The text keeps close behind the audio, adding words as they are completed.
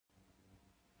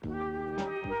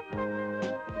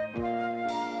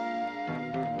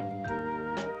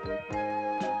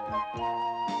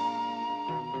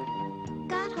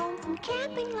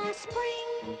camping last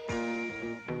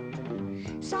spring.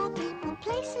 Saw people,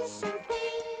 places, and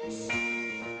things.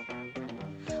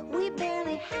 We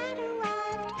barely had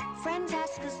arrived. Friends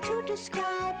asked us to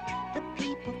describe the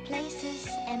people, places,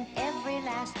 and every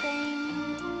last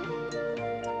thing.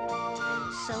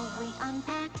 So we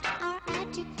unpacked our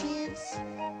adjectives.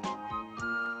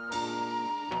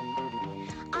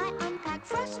 I unpacked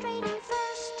frustrating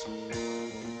first.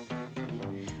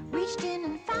 Reached in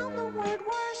and found the word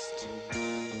worst.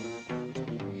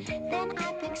 Then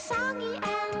I picked soggy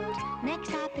and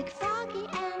next I picked froggy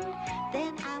and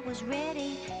then I was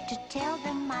ready to tell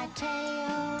them my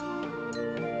tale.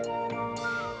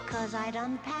 'Cause I'd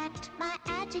unpacked my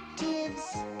adjectives.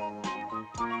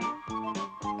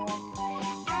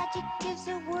 Adjectives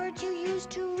are words you use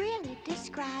to really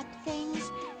describe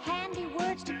things. Handy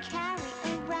words to carry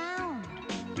around.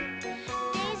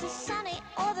 Days are sunny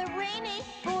or they're rainy.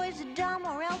 Boys are dumb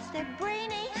or else they're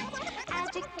brainy.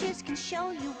 Adjectives can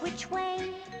show you which way.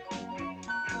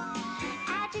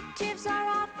 Adjectives are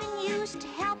often used to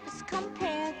help us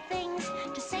compare things.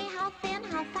 To say how thin,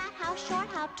 how fat, how short,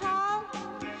 how tall.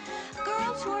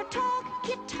 Girls who are tall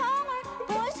get taller.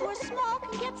 Boys who are small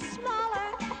can get smaller.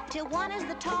 Till one is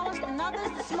the tallest and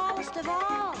other's the smallest of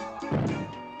all.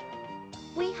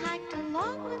 We hiked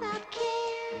along without kids.